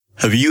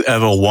Have you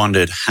ever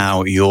wondered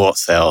how your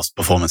sales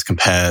performance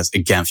compares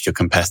against your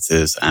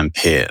competitors and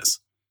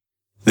peers?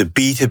 The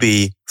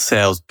B2B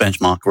Sales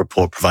Benchmark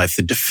Report provides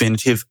the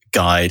definitive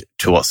guide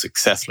to what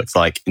success looks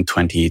like in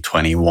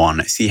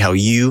 2021. See how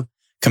you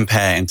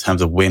compare in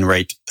terms of win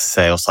rate,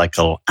 sales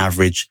cycle,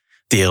 average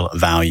deal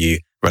value,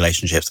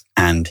 relationships,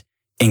 and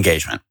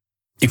engagement.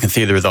 You can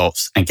see the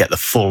results and get the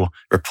full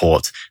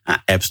report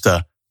at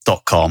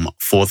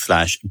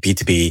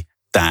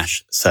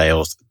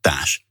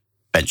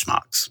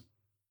ebsta.com/B2B-sales-benchmarks.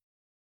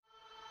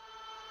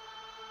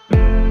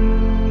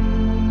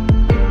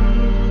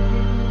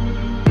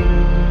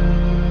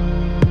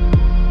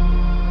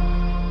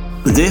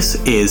 This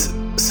is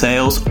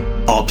Sales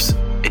Ops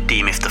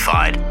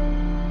Demystified,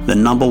 the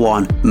number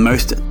one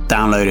most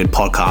downloaded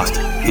podcast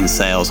in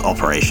sales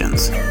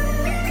operations.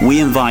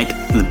 We invite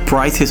the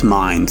brightest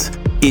minds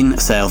in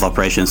sales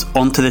operations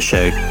onto the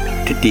show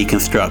to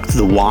deconstruct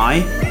the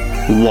why,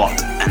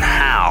 what, and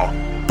how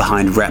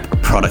behind rep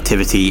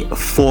productivity,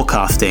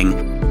 forecasting,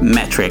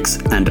 metrics,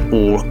 and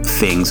all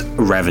things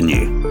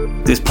revenue.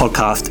 This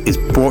podcast is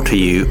brought to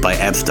you by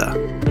Ebsta,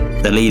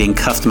 the leading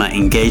customer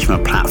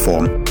engagement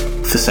platform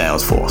for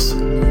Salesforce.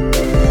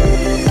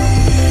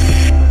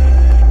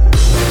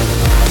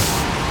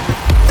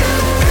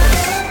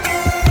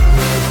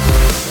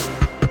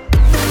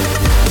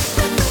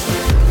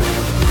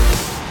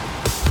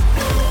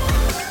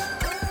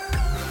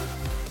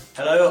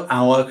 Hello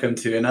and welcome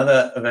to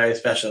another very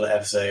special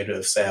episode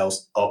of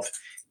Sales Ops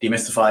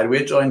Demystified.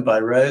 We're joined by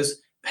Rose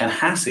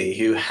Penhassie,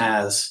 who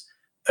has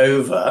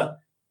over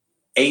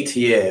 8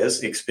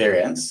 years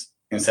experience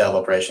in sales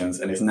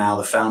operations and is now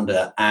the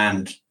founder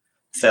and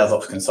sales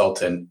ops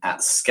consultant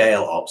at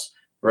Scale Ops.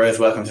 Rose,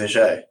 welcome to the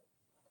show.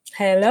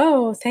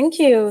 Hello, thank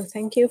you.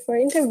 Thank you for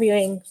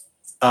interviewing.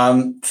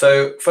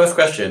 So first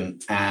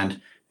question,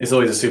 and it's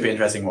always a super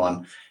interesting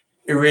one.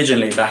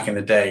 Originally, back in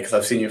the day, because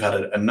I've seen you've had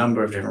a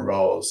number of different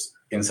roles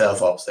in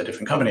sales ops at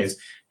different companies,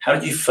 how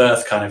did you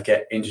first kind of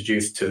get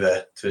introduced to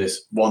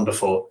this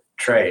wonderful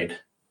trade?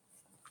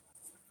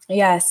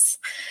 Yes.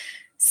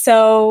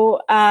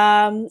 So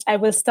I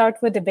will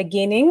start with the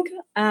beginning.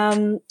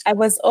 I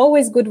was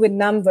always good with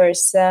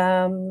numbers.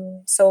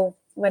 So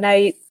when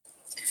I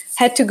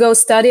had to go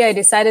study, I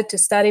decided to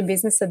study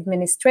business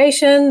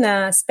administration,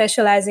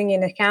 specializing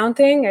in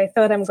accounting. I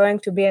thought I'm going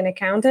to be an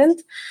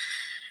accountant.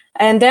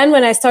 And then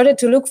when I started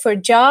to look for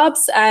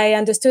jobs, I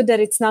understood that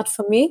it's not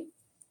for me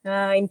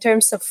in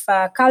terms of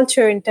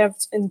culture, in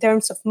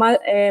terms of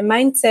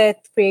mindset,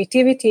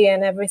 creativity,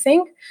 and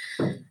everything.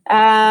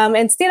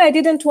 And still, I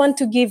didn't want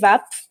to give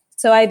up.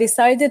 So I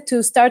decided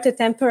to start a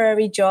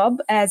temporary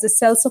job as a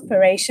sales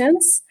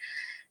operations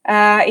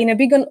in a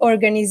big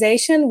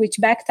organization, which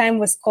back time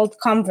was called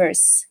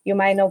Converse. You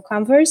might know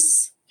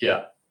Converse.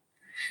 Yeah.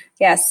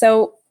 Yeah.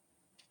 So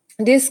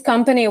this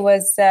company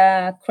was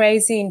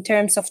crazy in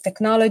terms of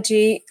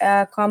technology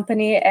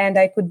company, and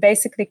I could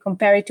basically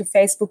compare it to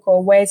Facebook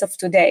or Waze of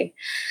today.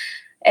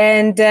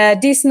 And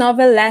this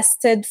novel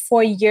lasted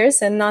 4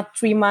 years and not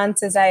 3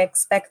 months as I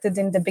expected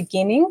in the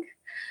beginning.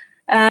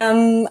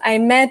 I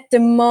met the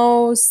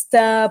most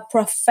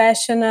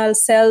professional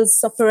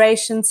sales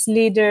operations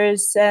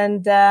leaders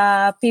and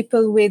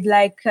people with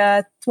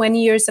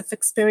 20 years of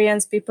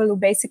experience, people who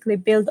basically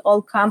build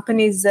all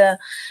companies'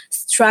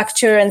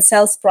 structure and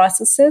sales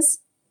processes.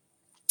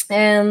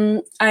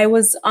 And I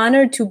was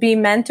honored to be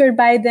mentored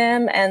by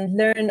them and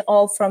learn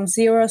all from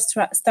zero,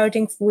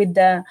 starting with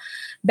the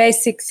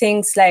basic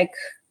things like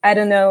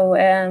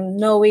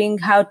knowing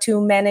how to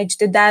manage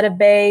the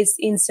database,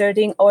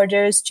 inserting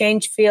orders,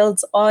 change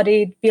fields,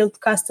 audit,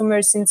 build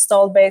customers,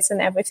 install base, and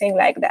everything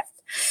like that.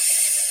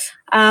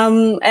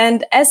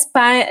 And as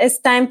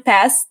time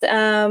passed,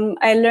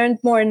 I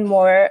learned more and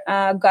more,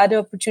 got the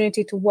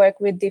opportunity to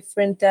work with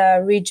different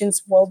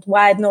regions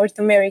worldwide, North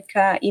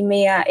America,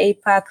 EMEA,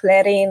 APAC,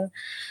 Latin,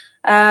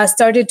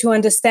 started to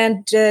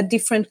understand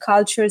different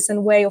cultures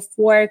and way of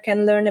work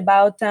and learn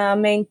about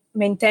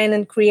maintain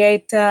and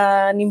create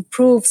and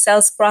improve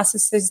sales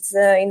processes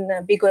in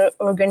a bigger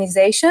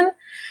organization.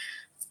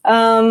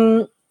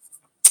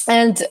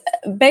 And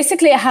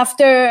basically,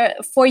 after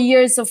 4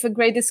 years of a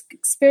great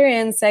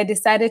experience, I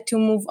decided to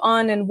move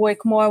on and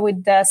work more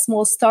with the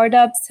small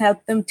startups,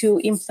 help them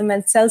to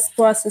implement sales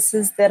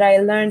processes that I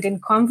learned in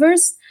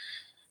Converse.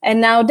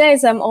 And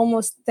nowadays, I'm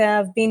almost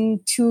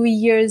been 2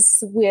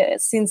 years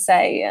since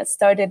I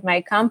started my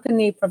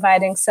company,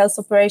 providing sales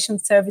operation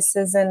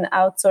services and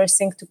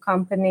outsourcing to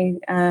companies,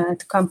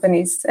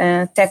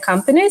 tech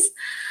companies.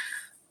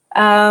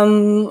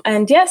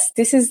 And yes,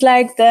 this is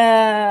like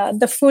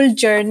the full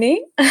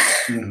journey.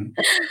 Mm.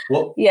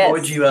 What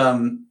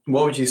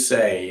would you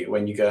say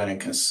when you go in and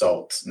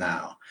consult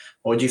now?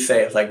 What would you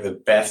say is like the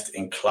best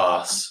in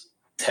class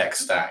tech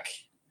stack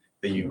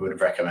that you would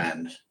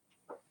recommend?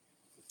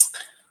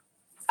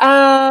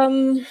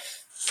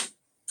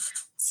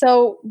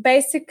 So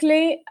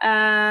basically,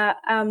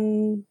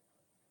 I'm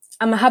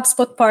a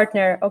HubSpot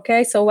partner.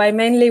 Okay, so I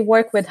mainly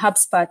work with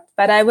HubSpot,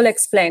 but I will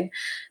explain.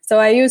 So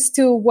I used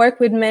to work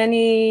with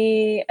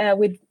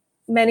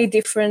many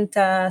different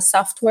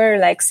software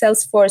like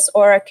Salesforce,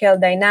 Oracle,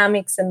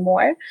 Dynamics, and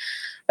more.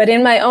 But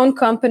in my own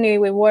company,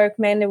 we work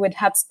mainly with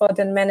HubSpot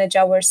and manage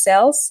our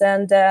sales.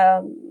 And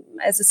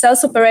as a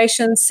sales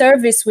operations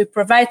service, we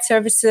provide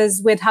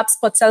services with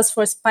HubSpot,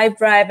 Salesforce,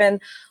 Pipedrive, and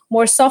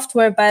more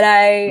software. But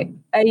I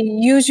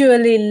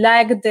usually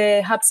like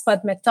the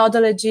HubSpot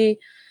methodology.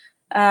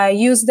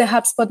 Use the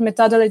HubSpot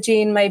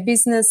methodology in my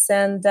business,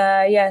 and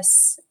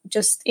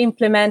just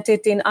implement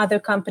it in other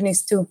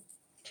companies too.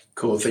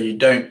 Cool. So you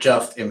don't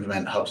just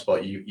implement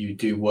HubSpot; you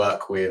do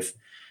work with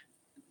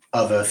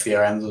other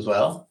CRMs as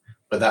well,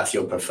 but that's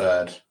your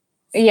preferred.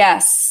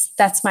 Yes,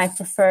 that's my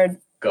preferred.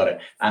 Got it.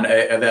 And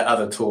are there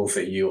other tools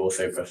that you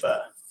also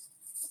prefer?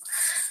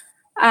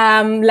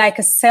 Like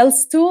a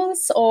sales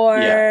tools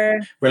or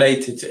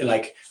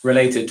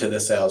related to the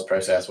sales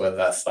process, whether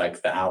that's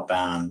like the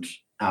outbound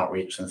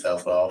outreach and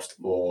Salesloft,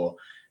 or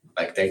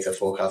like data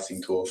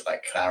forecasting tools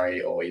like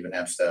Clari or even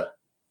Evster?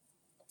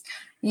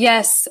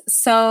 Yes.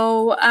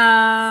 So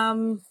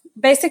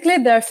basically,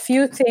 there are a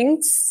few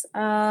things.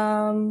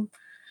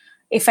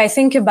 If I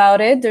think about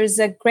it, there's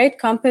a great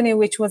company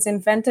which was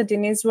invented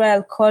in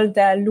Israel called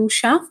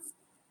Lusha.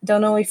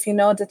 Don't know if you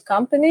know that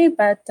company,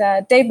 but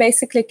they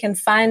basically can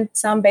find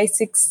some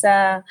basics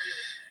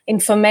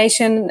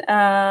information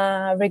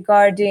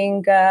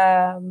regarding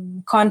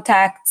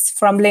contacts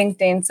from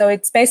LinkedIn. So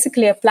it's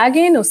basically a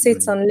plugin who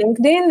sits on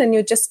LinkedIn, and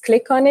you just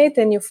click on it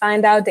and you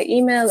find out the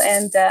email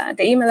and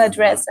the email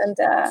address and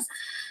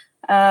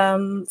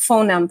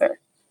phone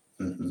number,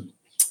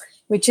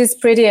 which is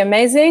pretty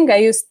amazing. I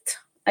used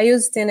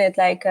in it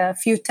like a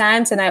few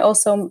times, and I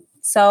also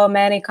saw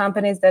many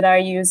companies that are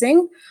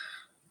using.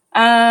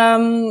 There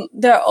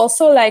are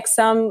also like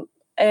some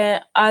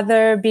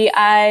other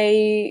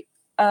BI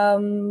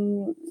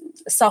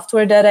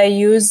software that I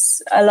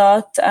use a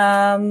lot,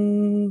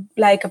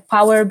 like a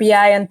Power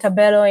BI and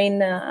Tableau in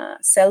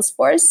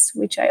Salesforce,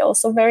 which I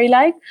also very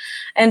like.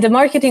 And the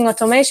marketing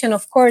automation,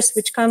 of course,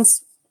 which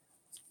comes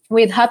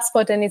with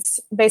HubSpot, and it's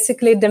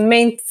basically the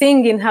main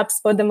thing in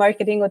HubSpot, the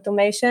marketing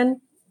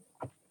automation.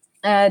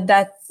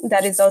 That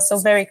is also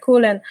very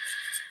cool, and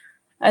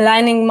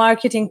aligning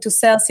marketing to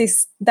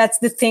sales that's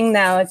the thing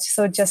now.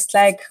 So just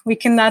like we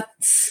cannot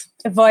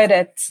avoid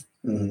it.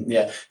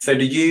 So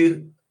do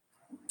you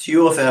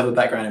also have a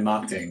background in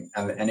marketing?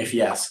 And if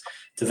yes,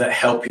 does that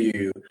help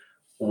you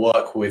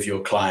work with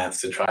your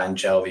clients to try and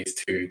gel these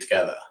two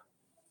together?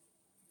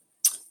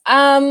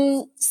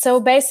 So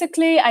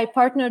basically, I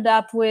partnered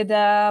up with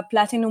a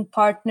platinum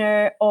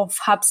partner of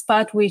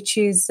HubSpot, which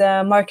is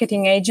a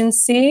marketing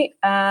agency.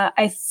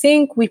 I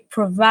think we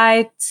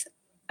provide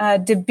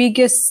the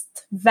biggest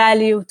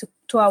value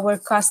to our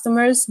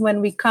customers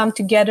when we come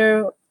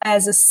together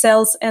as a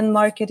sales and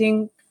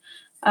marketing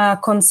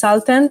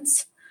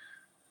consultant.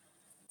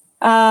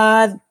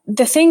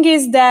 The thing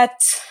is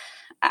that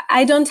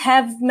I don't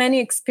have many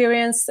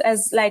experience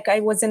as like I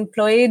was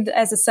employed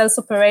as a sales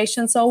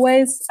operations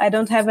always. I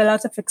don't have a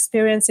lot of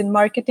experience in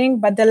marketing,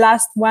 but the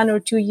last 1 or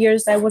 2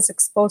 years I was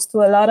exposed to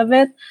a lot of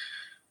it.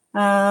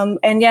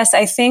 And yes,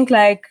 I think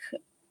like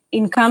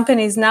in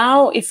companies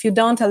now, if you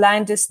don't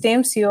align these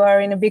teams, you are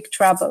in a big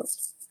trouble.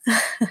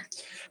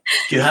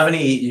 Do you have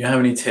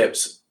any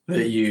tips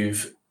that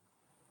you've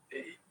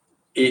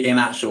in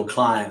actual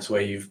clients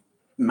where you've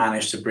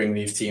managed to bring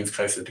these teams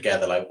closer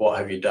together? Like what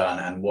have you done,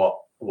 and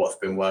what's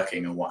been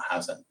working and what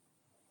hasn't?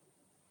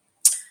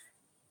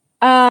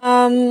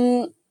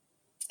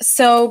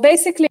 So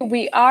basically,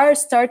 we are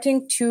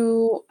starting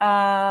to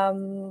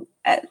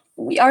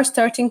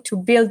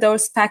build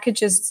those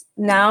packages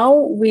now.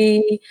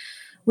 We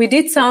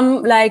did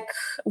some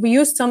we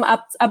used some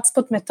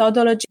HubSpot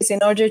methodologies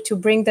in order to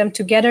bring them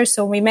together.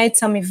 So we made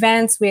some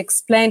events. We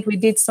explained. We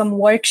did some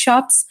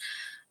workshops.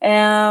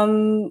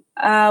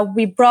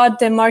 We brought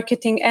the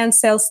marketing and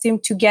sales team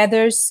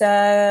together.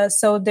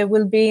 So they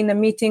will be in a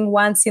meeting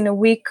once in a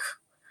week,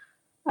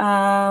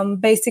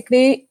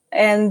 basically.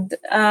 And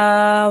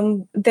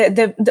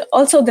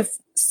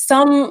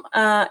some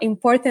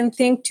important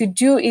thing to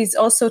do is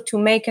also to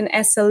make an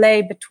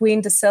SLA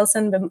between the sales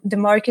and the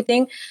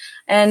marketing,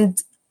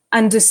 and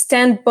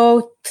understand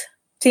both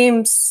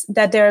teams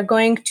that they are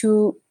going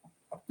to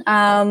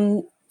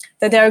have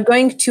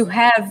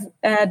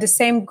the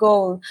same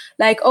goal.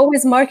 Like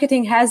always,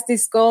 marketing has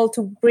this goal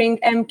to bring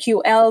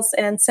MQLs,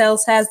 and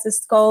sales has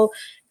this goal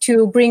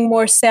to bring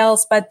more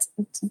sales. But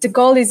the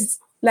goal is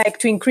like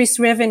to increase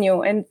revenue,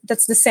 and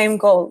that's the same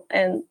goal.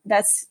 And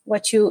that's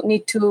what you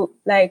need to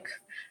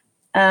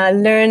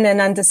learn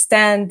and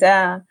understand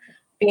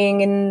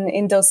being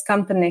in those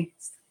companies.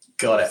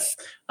 Got it.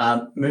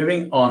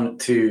 Moving on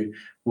to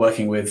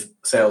working with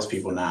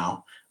salespeople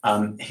now.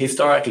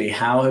 Historically,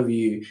 how have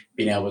you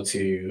been able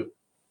to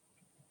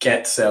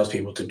get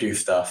salespeople to do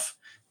stuff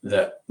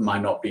that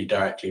might not be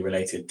directly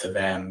related to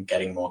them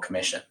getting more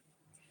commission?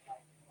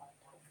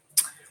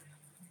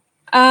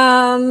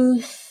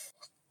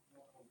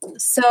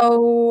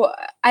 So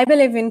I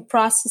believe in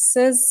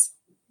processes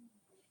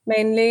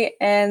mainly,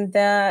 and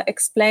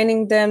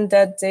explaining them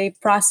that the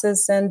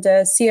process and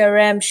the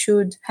CRM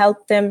should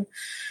help them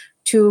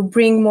to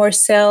bring more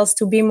sales,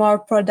 to be more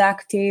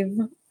productive,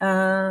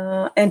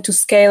 and to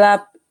scale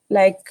up.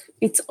 Like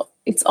it's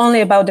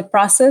only about the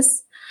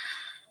process.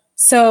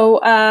 So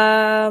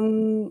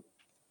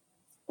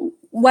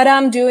what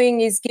I'm doing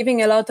is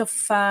giving a lot of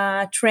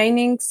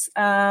trainings.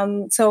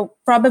 So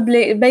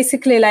probably,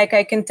 basically, like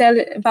I can tell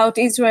about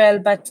Israel,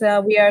 but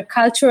we are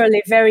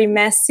culturally very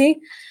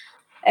messy.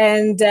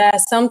 And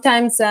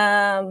sometimes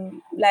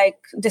like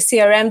the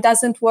CRM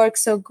doesn't work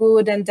so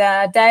good, and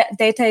the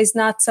data is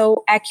not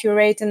so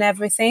accurate and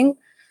everything.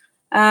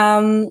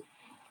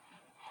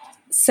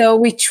 So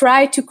we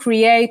try to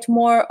create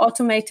more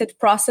automated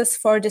process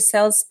for the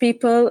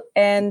salespeople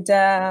and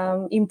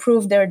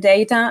improve their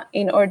data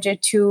in order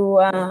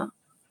to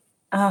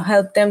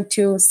help them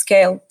to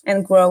scale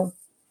and grow.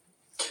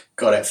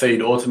 Got it. So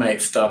you'd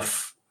automate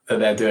stuff that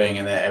they're doing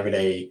in their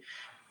everyday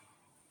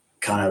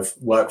kind of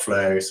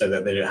workflow so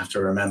that they don't have to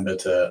remember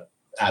to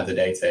add the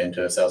data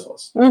into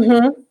Salesforce.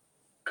 Mm-hmm.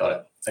 Got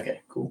it.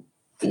 Okay, cool.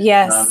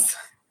 Yes.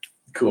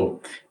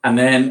 Cool. And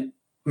then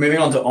moving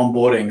on to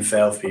onboarding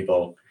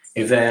salespeople,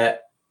 is there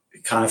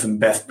kind of some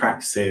best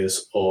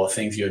practices or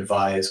things you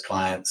advise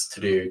clients to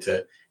do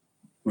to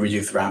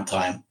reduce ramp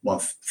time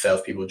once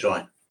salespeople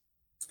join?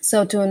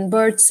 So to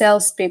onboard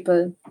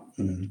salespeople.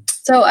 Mm-hmm.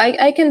 So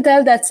I can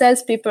tell that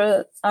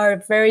salespeople are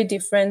very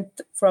different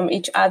from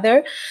each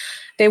other.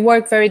 They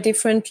work very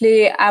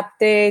differently,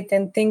 update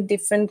and think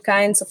different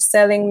kinds of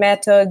selling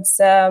methods,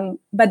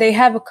 but they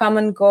have a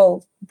common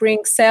goal: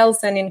 bring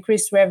sales and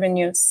increase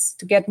revenues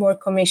to get more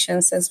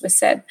commissions, as we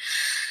said.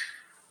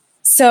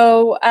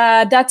 So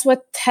that's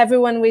what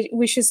everyone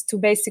wishes to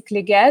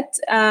basically get.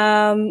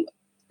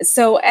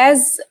 So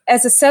as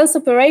a sales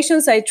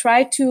operations, I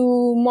try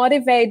to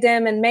motivate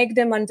them and make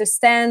them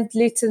understand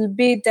little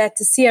bit that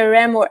the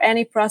CRM or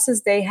any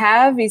process they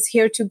have is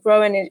here to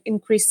grow and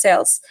increase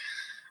sales.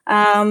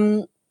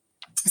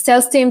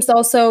 Sales teams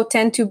also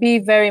tend to be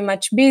very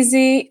much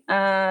busy.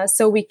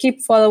 So we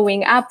keep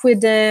following up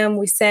with them.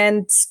 We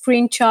send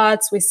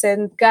screenshots, we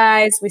send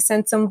guides, we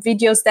send some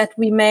videos that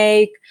we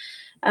make.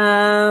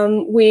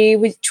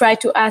 We try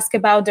to ask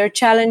about their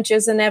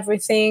challenges and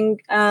everything.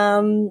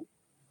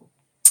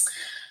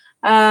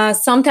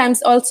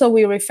 Sometimes also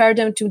we refer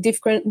them to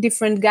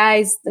different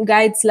guides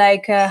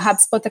like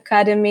HubSpot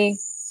Academy,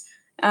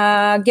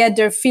 get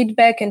their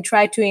feedback and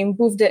try to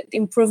improve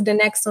the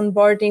next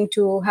onboarding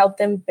to help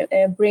them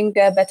bring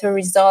better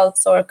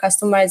results or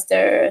customize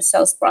their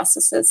sales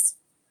processes.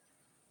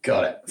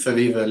 Got it. So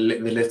these are the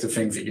list of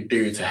things that you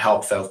do to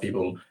help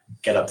salespeople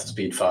get up to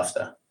speed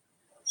faster.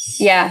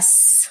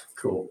 Yes.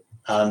 Cool.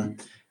 And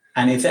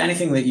is there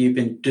anything that you've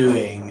been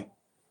doing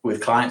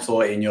with clients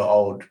or in your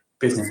old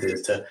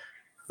businesses to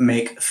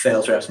make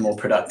sales reps more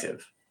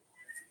productive?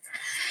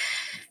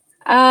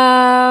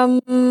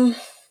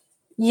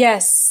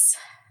 Yes.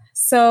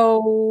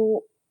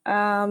 So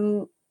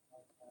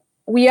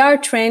we are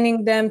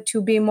training them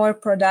to be more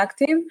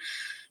productive.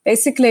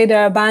 Basically,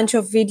 there are a bunch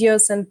of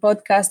videos and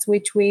podcasts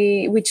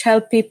which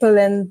help people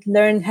and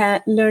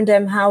learn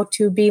them how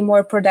to be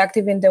more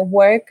productive in their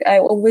work. I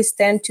always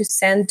tend to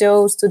send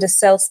those to the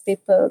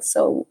salespeople.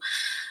 So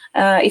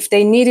if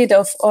they need it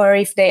or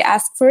if they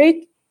ask for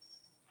it.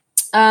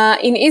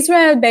 In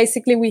Israel,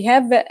 basically, we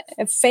have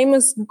a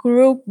famous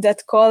group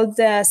that's called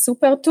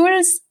Super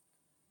Tools.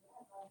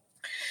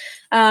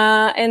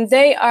 And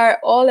they are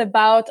all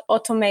about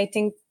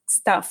automating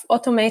stuff,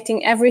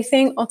 automating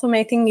everything,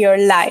 automating your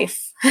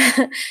life,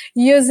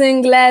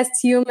 using less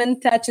human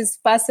touch as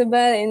possible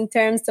in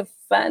terms of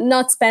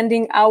not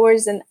spending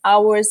hours and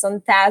hours on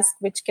tasks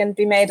which can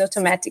be made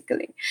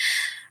automatically.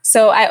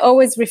 So I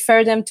always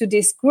refer them to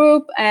this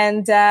group,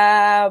 and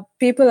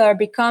people are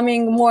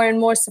becoming more and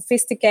more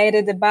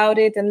sophisticated about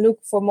it and look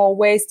for more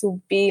ways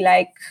to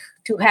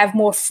have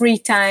more free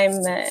time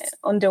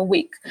on the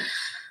week.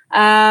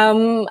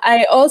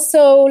 I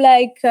also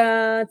like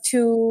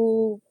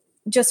to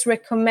just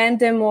recommend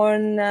them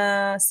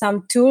on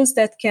some tools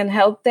that can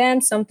help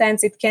them.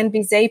 Sometimes it can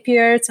be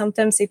Zapier,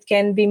 sometimes it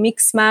can be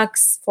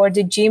Mixmax for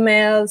the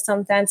Gmail,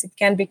 sometimes it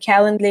can be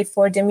Calendly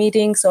for the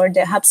meetings or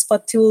the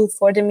HubSpot tool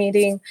for the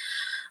meeting,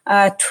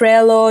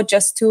 Trello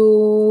just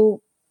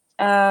to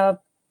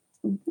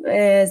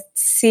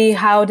see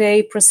how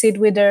they proceed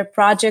with their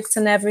projects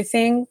and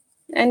everything.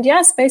 And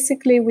yes,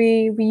 basically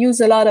we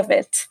use a lot of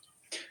it.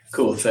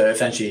 Cool. So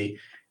essentially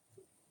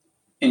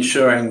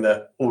ensuring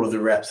that all of the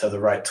reps have the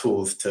right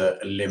tools to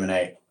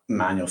eliminate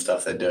manual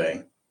stuff they're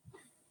doing.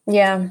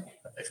 Yeah,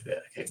 okay,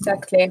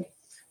 exactly.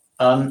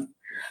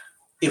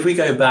 If we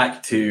go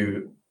back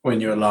to when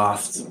you were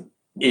last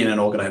in an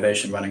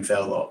organization running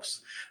sales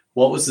ops,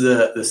 what was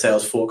the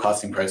sales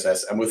forecasting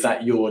process? And was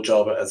that your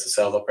job as a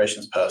sales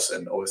operations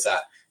person, or was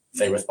that,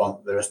 say,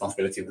 the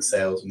responsibility of the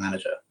sales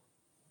manager?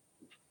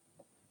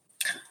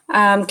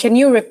 Can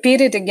you repeat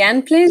it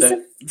again, please?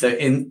 So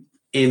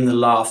in the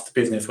last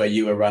business where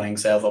you were running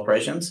sales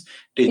operations,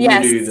 did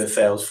Yes. you do the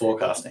sales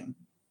forecasting?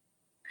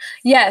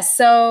 Yes.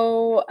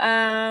 So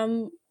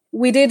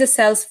we did a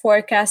sales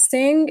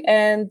forecasting,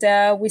 and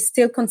we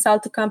still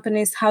consult the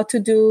companies how to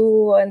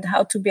do and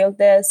how to build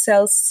the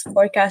sales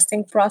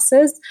forecasting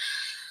process.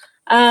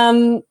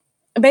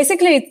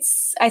 Basically,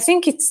 I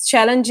think it's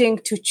challenging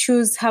to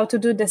choose how to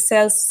do the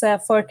sales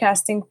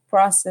forecasting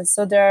process.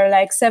 So there are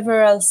like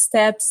several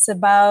steps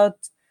about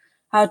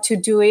how to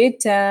do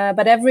it,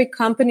 but every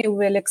company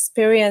will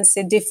experience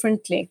it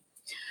differently.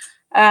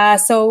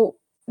 So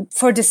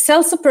for the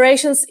sales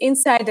operations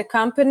inside the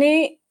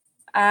company,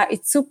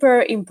 it's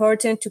super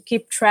important to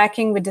keep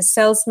tracking with the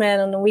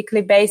salesman on a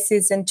weekly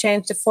basis and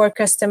change the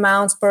forecast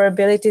amounts,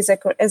 probabilities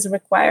as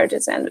required,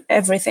 and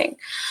everything.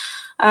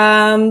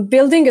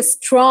 Building a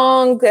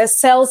strong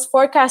sales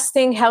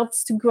forecasting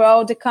helps to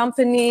grow the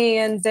company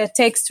and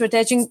take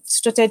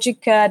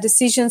strategic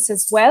decisions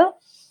as well.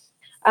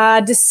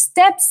 The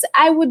steps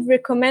I would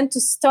recommend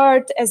to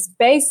start as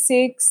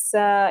basics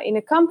in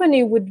a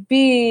company would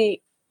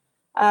be,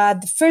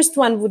 the first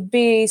one would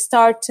be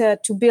start to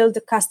build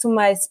the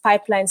customized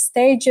pipeline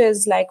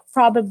stages, like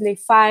probably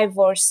 5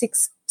 or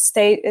 6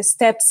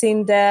 steps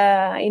in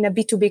a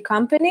B2B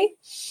company.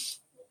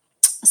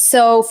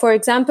 So, for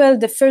example,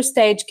 the first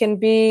stage can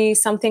be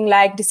something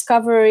like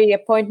discovery,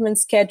 appointment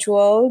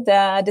scheduled.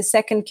 The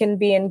second can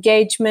be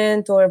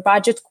engagement or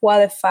budget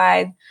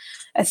qualified.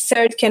 A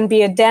third can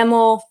be a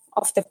demo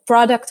of the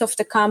product of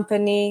the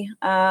company.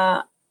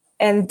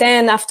 And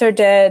then after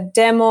the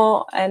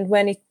demo, and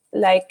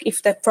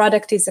if the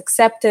product is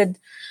accepted,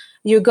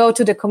 you go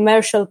to the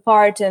commercial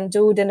part and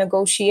do the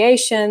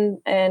negotiation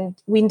and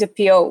win the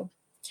PO.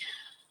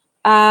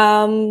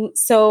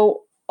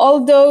 So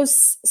all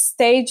those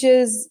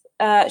stages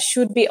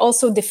should be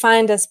also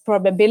defined as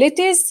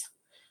probabilities.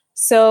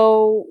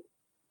 So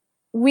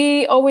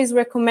we always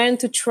recommend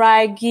to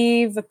try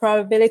give a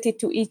probability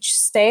to each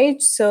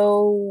stage.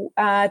 So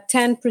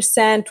 10%,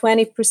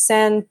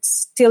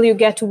 20% till you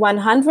get to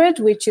 100,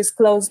 which is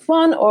closed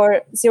won,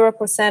 or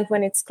 0%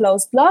 when it's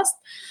closed lost.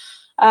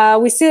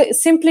 We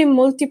simply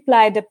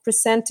multiply the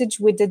percentage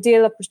with the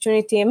deal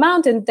opportunity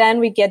amount, and then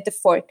we get the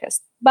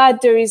forecast.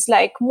 But there is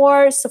like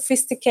more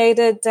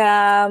sophisticated,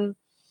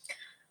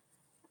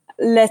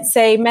 let's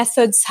say,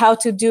 methods how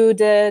to do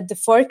the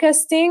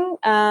forecasting.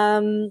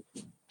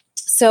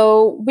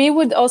 So we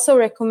would also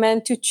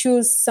recommend to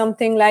choose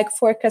something like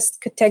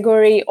forecast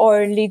category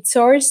or lead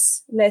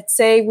source. Let's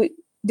say we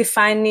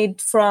define it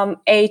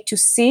from A to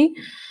C,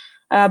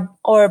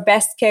 or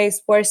best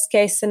case, worst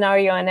case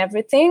scenario, and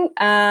everything.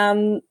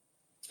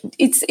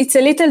 It's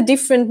a little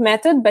different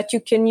method, but you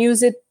can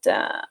use it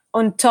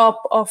on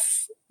top of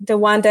the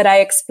one that I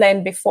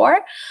explained before.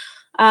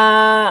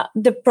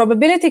 The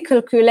probability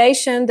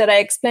calculation that I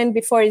explained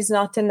before is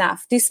not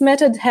enough. This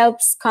method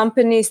helps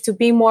companies to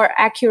be more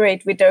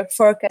accurate with their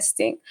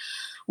forecasting.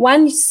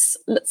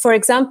 For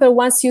example,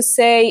 once you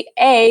say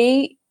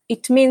A,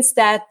 it means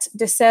that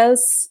the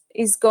sales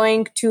is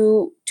going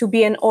to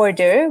be an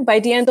order by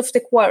the end of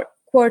the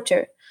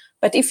quarter.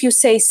 But if you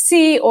say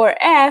C or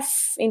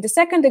F, in the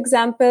second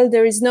example,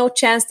 there is no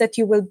chance that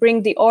you will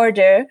bring the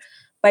order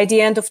by the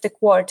end of the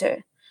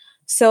quarter.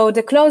 So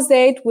the close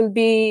date will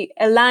be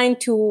aligned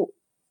to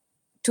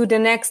the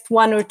next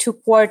 1 or 2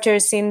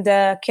 quarters in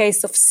the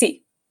case of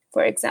C,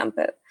 for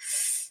example.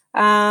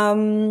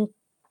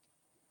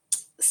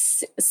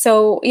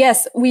 So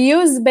yes, we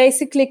use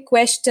basically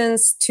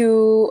questions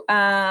to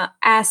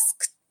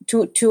ask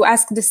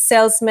the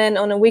salesman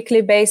on a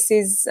weekly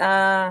basis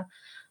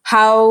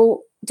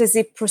how does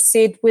he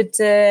proceed with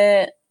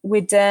the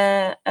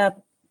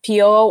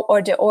PO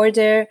or the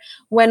order.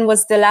 When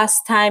was the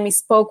last time he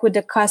spoke with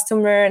the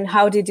customer and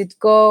how did it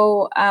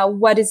go?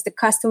 What is the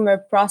customer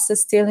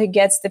process till he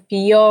gets the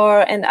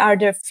PO? And are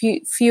there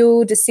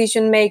few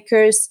decision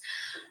makers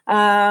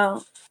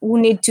who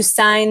need to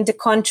sign the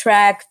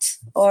contract,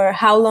 or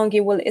how long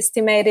he will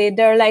estimate it?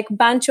 There are like a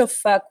bunch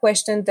of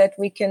questions that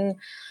we can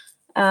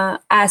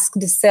ask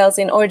the sales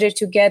in order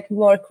to get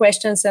more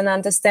questions and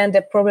understand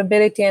the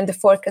probability and the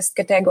forecast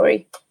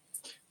category.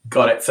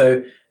 Got it.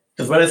 So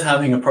as well as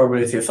having a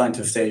probability assigned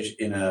to a stage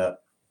in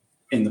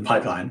the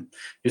pipeline,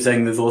 you're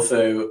saying there's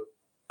also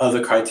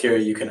other criteria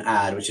you can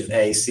add, which is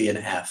A, C, and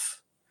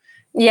F.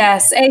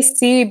 Yes, A,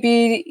 C,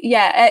 B,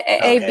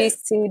 A, B,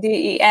 C, D,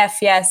 E, F.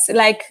 Yes,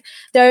 like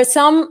there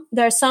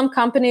are some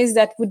companies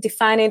that would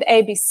define it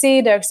A, B,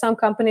 C. There are some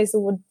companies who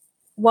would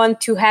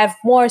want to have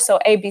more, so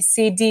A, B,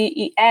 C, D,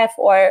 E, F,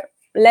 or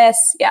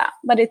less. Yeah,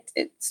 but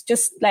it's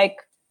just like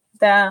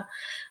the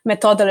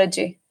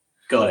methodology.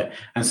 Got it.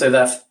 And so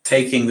that's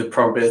taking the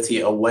probability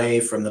away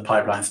from the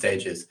pipeline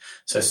stages.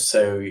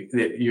 So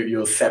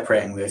you're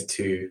separating those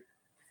two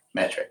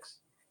metrics.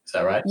 Is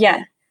that right?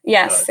 Yeah.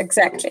 Yes,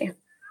 exactly.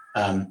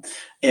 Yeah,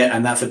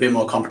 and that's a bit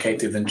more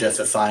complicated than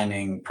just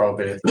assigning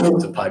probability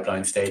to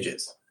pipeline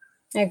stages.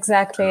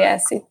 Exactly.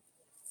 Yes,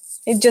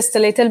 it's just a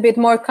little bit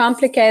more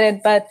complicated,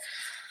 but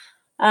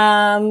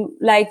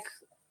like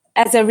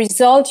as a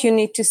result, you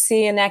need to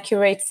see an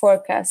accurate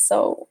forecast.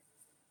 So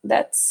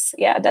that's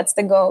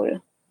the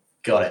goal.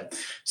 Got it.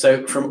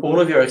 So from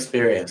all of your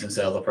experience in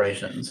sales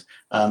operations,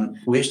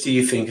 which do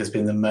you think has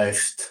been the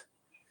most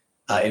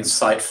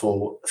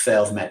insightful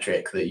sales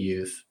metric that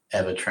you've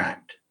ever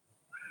tracked?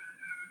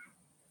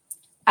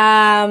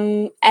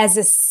 As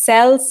a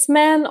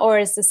salesman or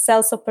as a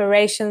sales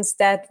operations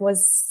that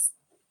was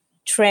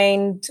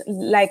trained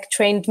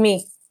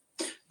me?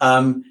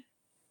 Who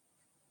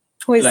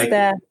is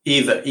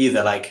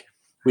either like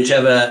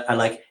whichever,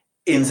 like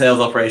in sales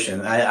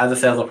operations, as a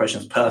sales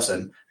operations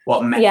person,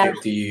 what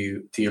metric do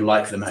you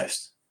like the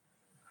most?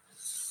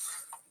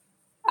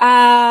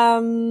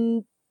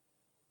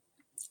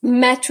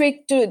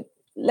 Metric to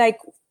like,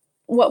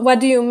 what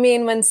do you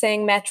mean when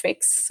saying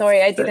metrics?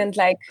 Sorry, I didn't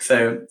like.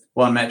 So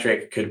one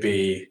metric could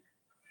be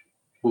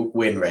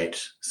win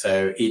rate.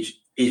 So each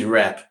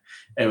rep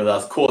over the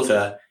last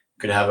quarter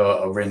could have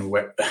a win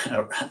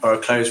or a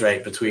close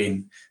rate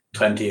between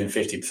 20 and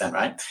 50%,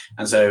 right?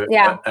 And so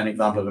an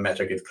example of a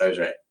metric is close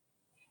rate.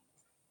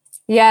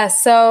 Yeah.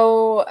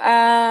 So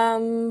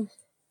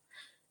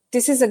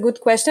this is a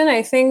good question.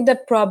 I think the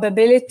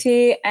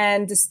probability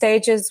and the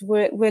stages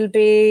will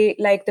be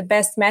like the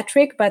best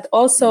metric, but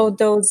also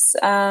those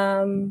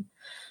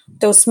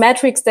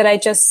metrics that I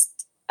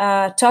just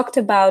talked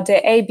about,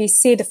 the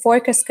ABC, the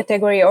forecast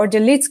category, or the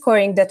lead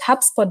scoring that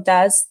HubSpot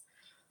does,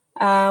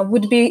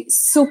 would be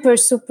super,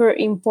 super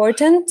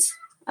important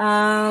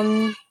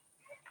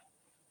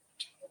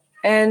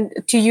and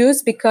to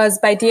use, because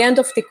by the end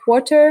of the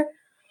quarter,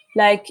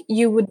 like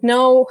you would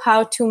know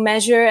how to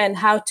measure and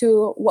how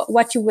to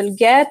what you will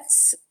get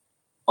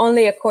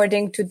only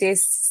according to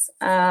this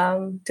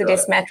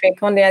this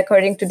metric, only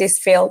according to this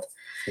field.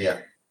 Yeah.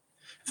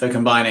 So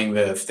combining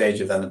the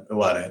stages and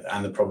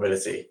the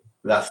probability,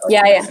 that's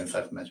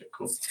inside the metric.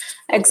 Cool.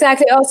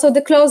 Exactly. Also,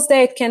 the close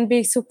date can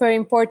be super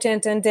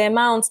important, and the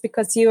amounts,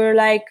 because you're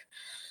like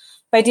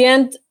by the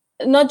end,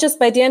 not just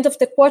by the end of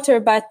the quarter,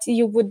 but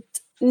you would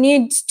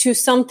need to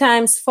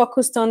sometimes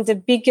focus on the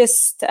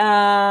biggest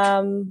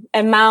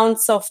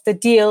amounts of the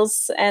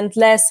deals and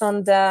less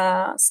on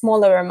the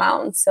smaller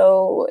amounts.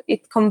 So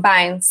it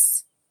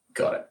combines.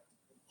 Got it.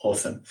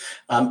 Awesome.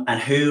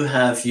 And who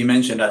have you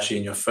mentioned actually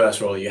in your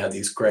first role, you had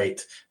these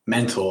great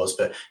mentors,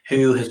 but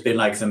who has been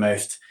like the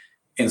most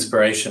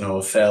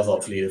inspirational sales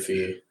ops leader for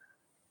you?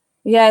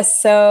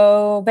 Yes.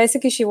 So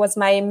basically she was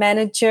my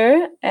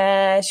manager.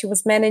 She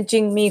was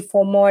managing me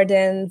for more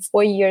than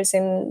 4 years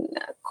in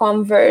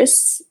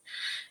Converse.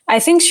 I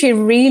think she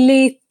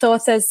really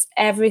taught us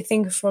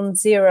everything from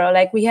zero.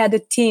 Like we had a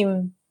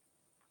team.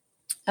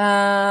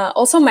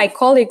 Also my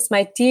colleagues,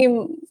 my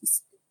team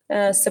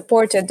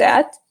supported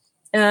that.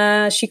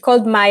 She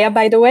called Maya,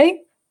 by the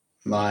way.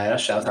 Maya,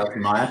 shout out to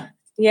Maya.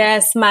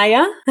 Yes,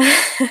 Maya.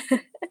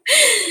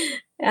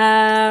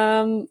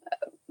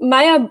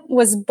 Maya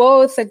was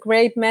both a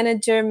great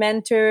manager,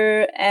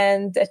 mentor,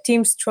 and a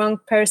team strong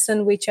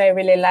person, which I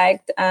really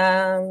liked.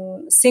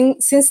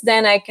 Since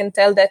then, I can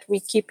tell that we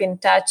keep in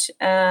touch.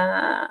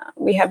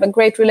 We have a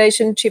great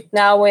relationship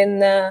now,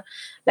 and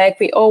like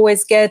we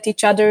always get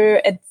each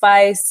other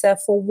advice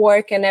for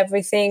work and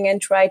everything, and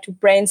try to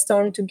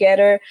brainstorm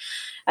together.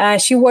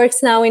 She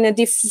works now in a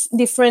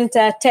different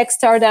tech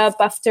startup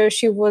after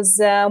she was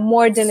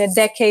more than a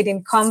decade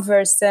in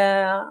Converse,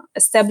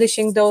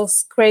 establishing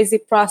those crazy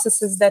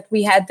processes that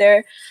we had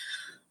there.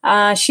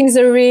 She's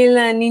a real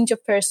ninja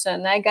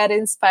person. I got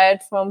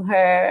inspired from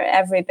her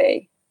every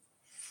day.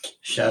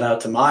 Shout out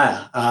to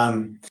Maya.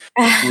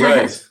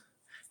 Right.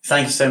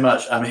 Thank you so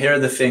much. Here are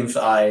the things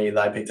that I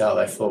picked out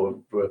that I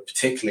thought were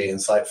particularly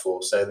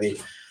insightful. So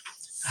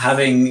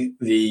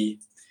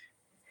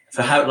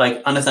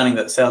understanding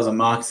that sales and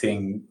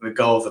marketing, the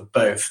goals of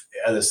both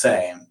are the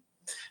same,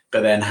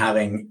 but then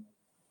having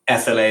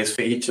SLAs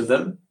for each of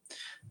them.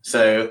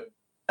 So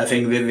I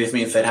think this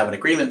means they'd have an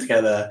agreement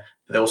together,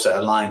 but they're also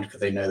aligned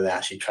because they know they're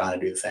actually trying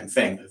to do the same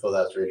thing. I thought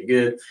that was really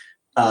good.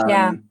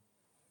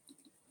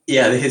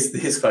 This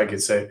is quite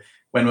good. So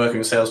when working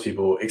with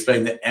salespeople,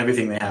 explain that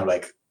everything they have,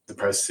 like the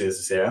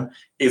processes, the CRM,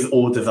 is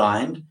all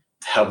designed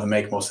to help them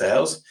make more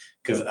sales.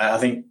 Because I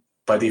think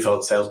by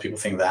default, salespeople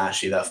think that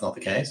actually that's not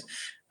the case.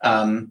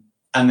 And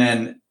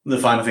then the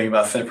final thing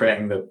about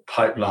separating the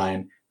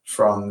pipeline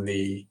from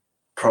the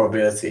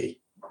probability,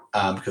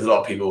 because a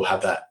lot of people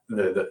have that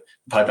the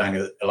pipeline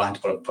is aligned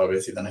to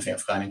probability. Then I think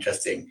it's quite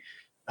interesting.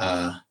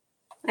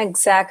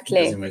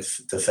 Exactly.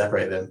 To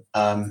separate them.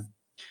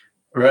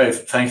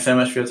 Rose, thank you so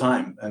much for your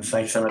time, and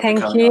thank you so much for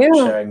coming on and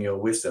sharing your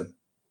wisdom.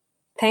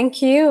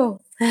 Thank you.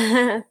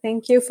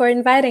 Thank you for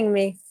inviting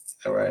me.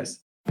 No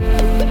worries.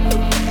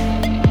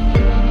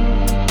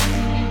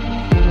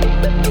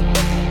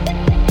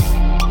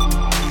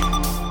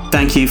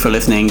 Thank you for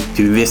listening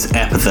to this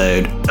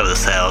episode of the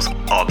Sales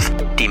Ops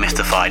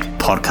Demystified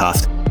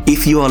podcast.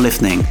 If you are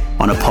listening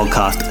on a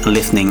podcast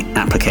listening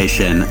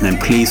application, then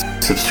please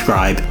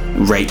subscribe,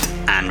 rate,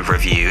 and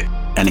review.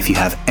 And if you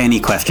have any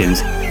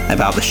questions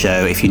about the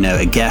show, if you know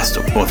a guest,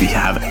 or if you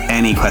have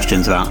any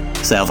questions about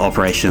sales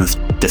operations,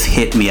 just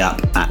hit me up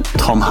at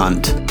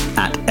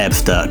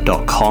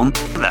tomhunt@ebster.com.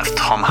 That's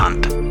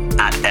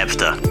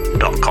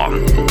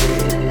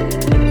tomhunt@ebster.com.